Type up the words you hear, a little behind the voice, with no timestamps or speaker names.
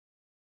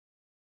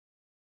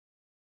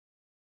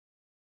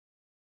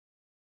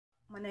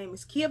My name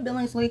is Kia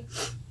Billingsley,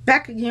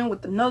 back again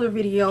with another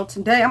video.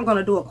 Today I'm going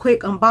to do a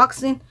quick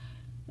unboxing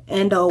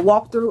and a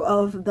walkthrough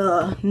of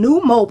the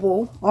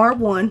NuMobile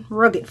R1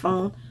 rugged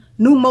phone.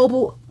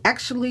 NuMobile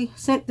actually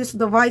sent this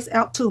device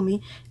out to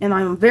me, and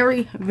I am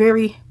very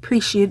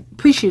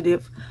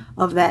appreciative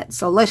of that.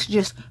 So let's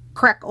just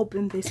crack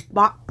open this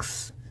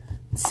box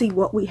and see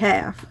what we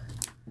have.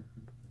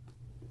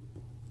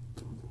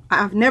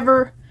 I've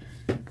never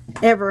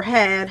ever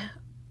had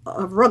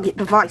a rugged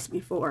device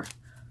before.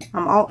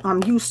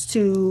 I'm used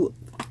to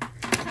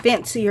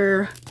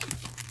fancier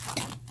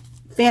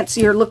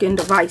looking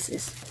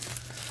devices.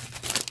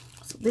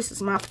 So this is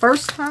my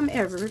first time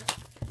ever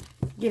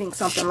getting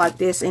something like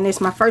this, and it's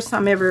my first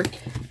time ever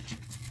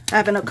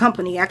having a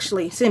company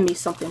actually send me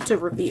something to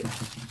review.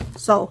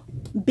 So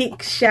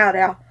big shout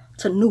out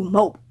to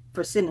NuMobile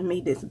for sending me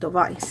this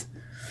device.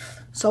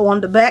 So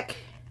on the back,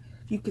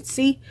 you can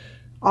see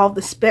all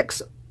the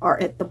specs are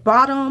at the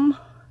bottom.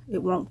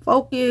 It won't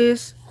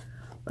focus,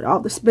 but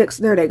all the specs,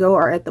 there they go,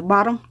 are at the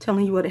bottom,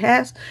 telling you what it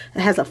has. It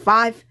has a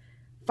 5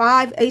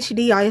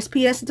 HD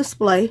IPS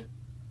display,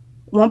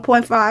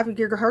 1.5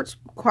 gigahertz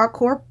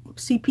quad-core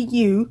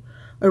CPU.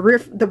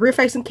 The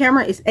rear-facing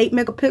camera is 8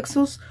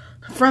 megapixels.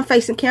 The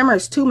front-facing camera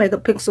is 2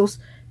 megapixels.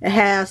 It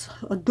has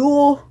a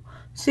dual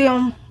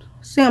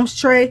SIMs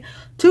tray,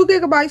 2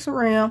 gigabytes of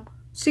RAM,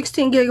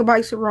 16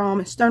 gigabytes of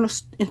ROM,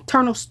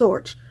 internal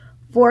storage,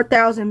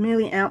 4,000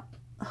 milliamp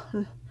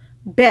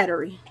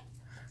battery.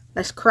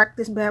 Let's crack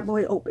this bad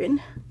boy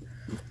open.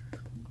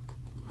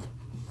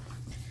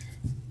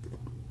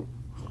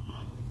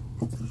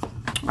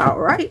 All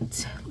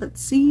right, let's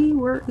see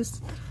where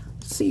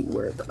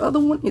the other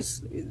one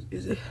is.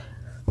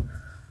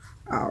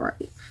 All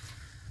right,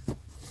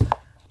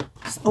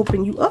 let's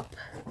open you up,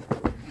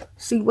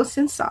 see what's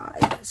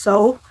inside.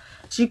 So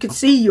as you can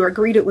see, you are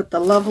greeted with the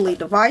lovely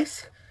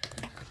device.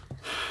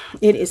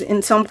 It is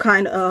in some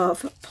kind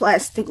of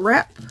plastic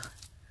wrap.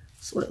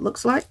 That's what it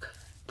looks like.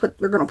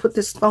 We're gonna put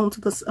this phone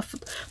to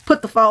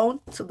the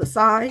phone to the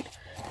side.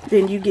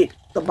 Then you get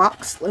the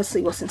box. Let's see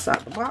what's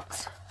inside the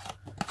box.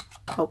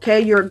 Okay,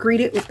 you're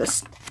greeted with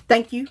this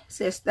thank you. It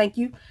says thank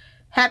you.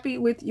 Happy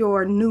with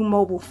your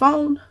NuMobile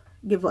phone.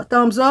 Give a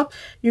thumbs up.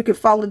 You can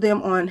follow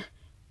them on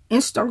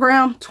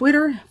Instagram,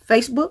 Twitter,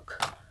 Facebook.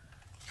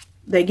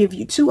 They give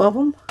you 2 of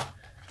them.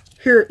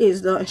 Here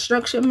is the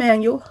instruction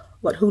manual,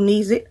 but who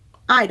needs it?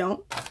 I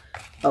don't.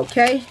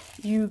 Okay,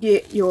 you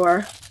get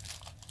your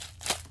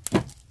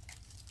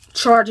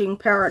charging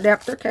power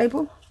adapter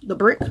cable, the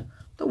brick,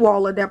 the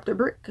wall adapter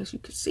brick, as you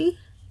can see,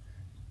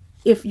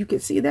 if you can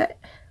see that.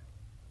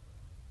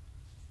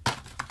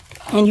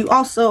 And you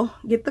also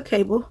get the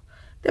cable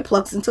that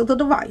plugs into the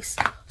device.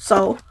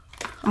 So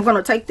I'm going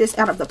to take this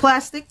out of the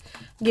plastic,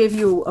 give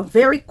you a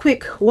very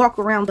quick walk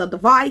around the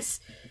device,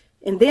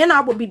 and then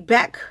I will be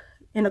back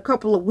in a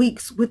couple of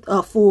weeks with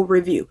a full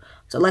review.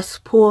 So let's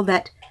pull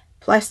that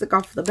plastic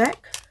off the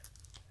back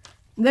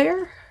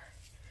there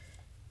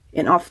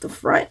and off the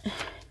front.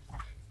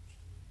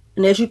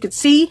 And as you can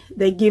see,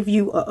 they give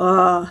you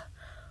a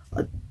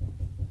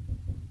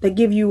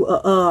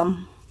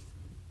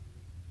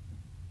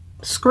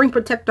screen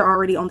protector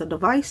already on the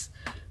device.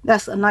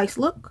 That's a nice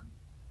look.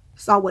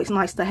 It's always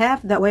nice to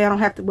have. That way I don't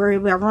have to worry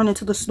about running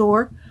to the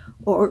store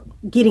or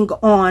getting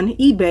on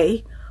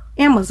eBay,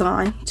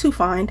 Amazon to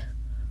find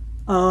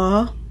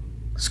a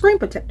screen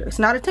protector. It's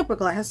not a tempered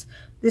glass.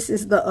 This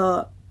is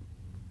the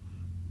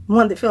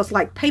one that feels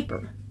like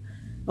paper.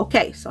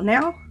 Okay, so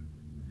now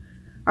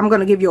I'm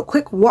going to give you a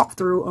quick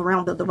walkthrough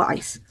around the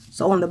device.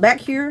 So on the back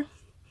here,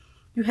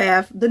 you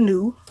have the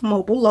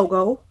NuMobile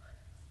logo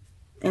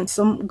and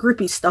some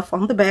grippy stuff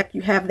on the back.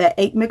 You have that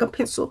 8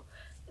 megapixel.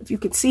 If you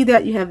can see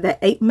that, you have that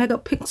 8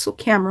 megapixel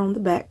camera on the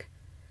back.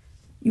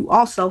 You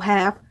also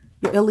have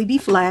your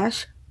LED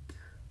flash.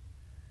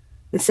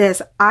 It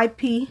says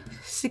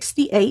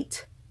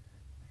IP68.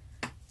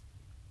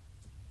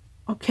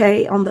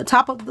 Okay, on the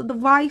top of the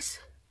device,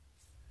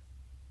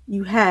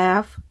 you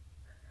have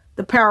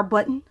the power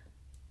button.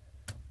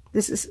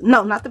 This is,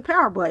 no, not the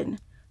power button.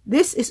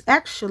 This is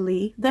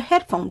actually the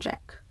headphone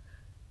jack.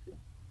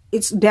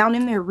 It's down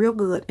in there real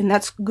good, and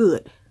that's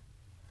good.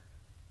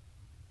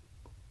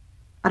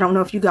 I don't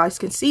know if you guys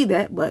can see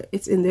that, but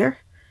it's in there.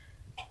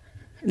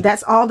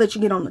 That's all that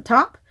you get on the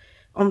top.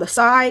 On the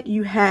side,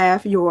 you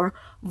have your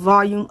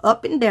volume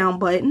up and down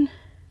button.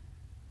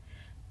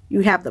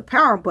 You have the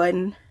power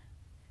button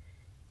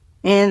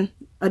and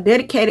a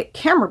dedicated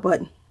camera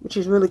button, which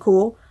is really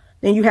cool.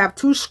 Then you have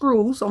 2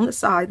 screws on the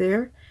side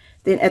there.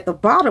 Then at the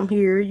bottom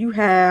here, you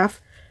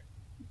have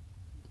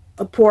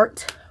a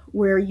port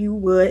where you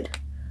would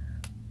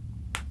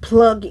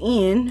plug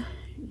in.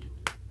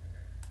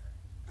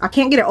 I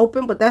can't get it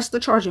open, but that's the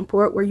charging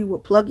port where you will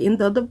plug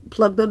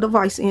the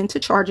device in to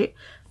charge it.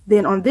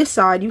 Then on this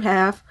side, you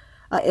have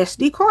a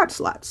SD card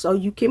slot, so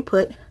you can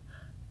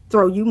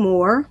throw you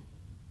more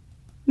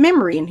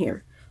memory in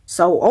here.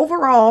 So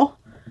overall,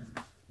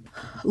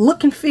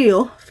 look and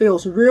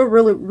feels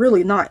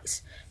really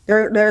nice.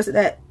 There's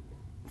that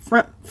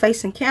front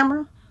facing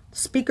camera,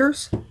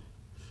 speakers,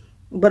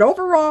 But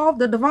overall,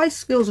 the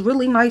device feels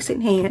really nice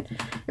in hand.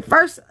 At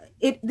first,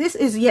 this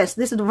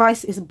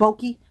device is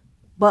bulky,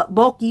 but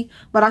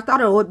I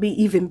thought it would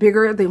be even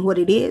bigger than what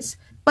it is.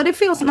 But it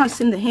feels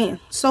nice in the hand.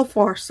 So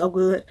far, so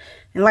good.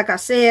 And like I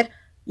said,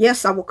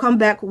 yes, I will come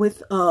back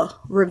with a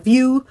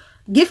review.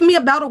 Give me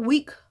about a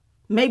week,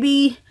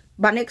 maybe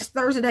by next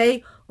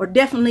Thursday, or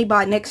definitely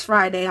by next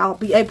Friday. I'll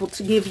be able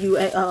to give you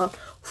a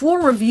full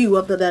review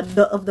of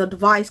the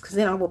device, because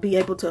then I will be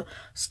able to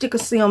stick a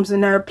Sims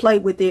in there, play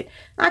with it.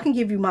 I can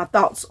give you my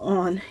thoughts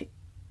on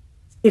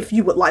if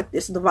you would like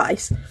this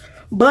device.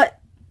 But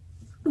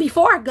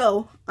before I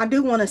go, I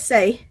do want to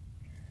say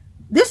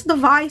this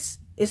device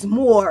is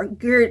more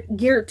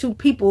geared to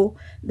people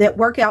that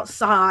work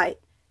outside,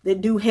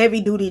 that do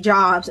heavy duty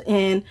jobs,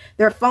 and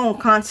their phone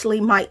constantly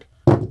might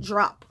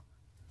drop.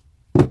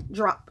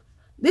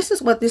 This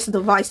is what this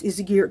device is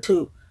geared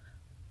to.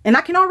 And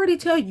I can already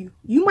tell you,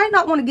 you might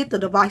not want to get the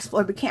device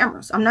for the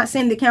cameras. I'm not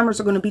saying the cameras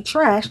are going to be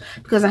trash,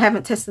 because I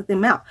haven't tested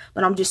them out.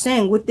 But I'm just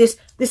saying with this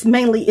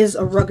mainly is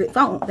a rugged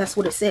phone. That's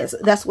what it says.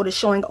 That's what it's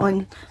showing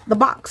on the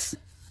box,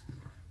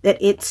 that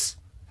it's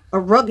a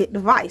rugged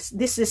device.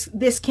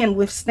 This can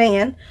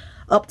withstand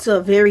up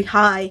to very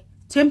hot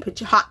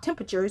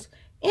temperatures,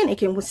 and it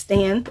can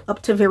withstand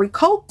up to very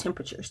cold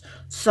temperatures.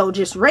 So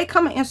just rate,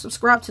 comment, and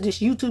subscribe to this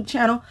YouTube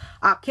channel.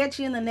 I'll catch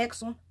you in the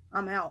next one.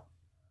 I'm out.